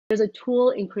There's a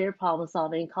tool in creative problem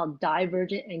solving called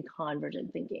divergent and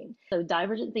convergent thinking. So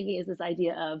divergent thinking is this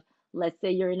idea of, let's say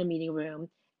you're in a meeting room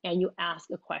and you ask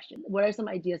a question. What are some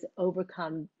ideas to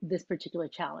overcome this particular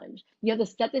challenge? You have to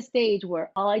set the stage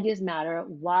where all ideas matter,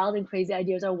 wild and crazy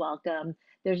ideas are welcome.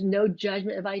 There's no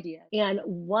judgment of ideas. And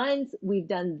once we've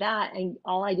done that and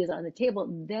all ideas are on the table,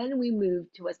 then we move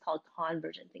to what's called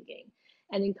convergent thinking.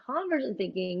 And in convergent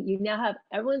thinking, you now have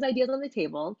everyone's ideas on the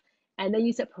table, and then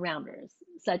you set parameters,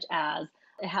 such as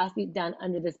it has to be done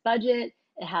under this budget,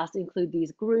 it has to include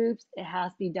these groups, it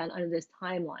has to be done under this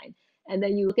timeline. And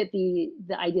then you look at the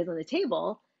ideas on the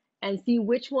table and see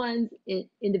which ones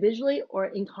individually or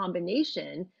in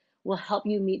combination will help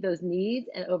you meet those needs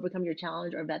and overcome your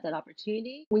challenge or vet that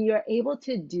opportunity. When you're able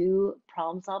to do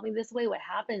problem solving this way, what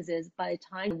happens is by the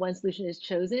time one solution is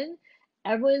chosen,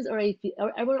 everyone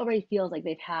already feels like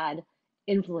they've had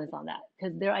influence on that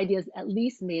because their ideas at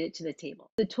least made it to the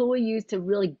table. The tool we use to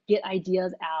really get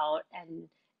ideas out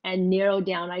and narrow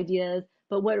down ideas,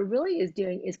 but what it really is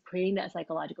doing is creating that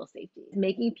psychological safety,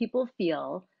 making people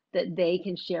feel that they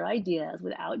can share ideas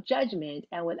without judgment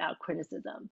and without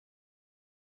criticism.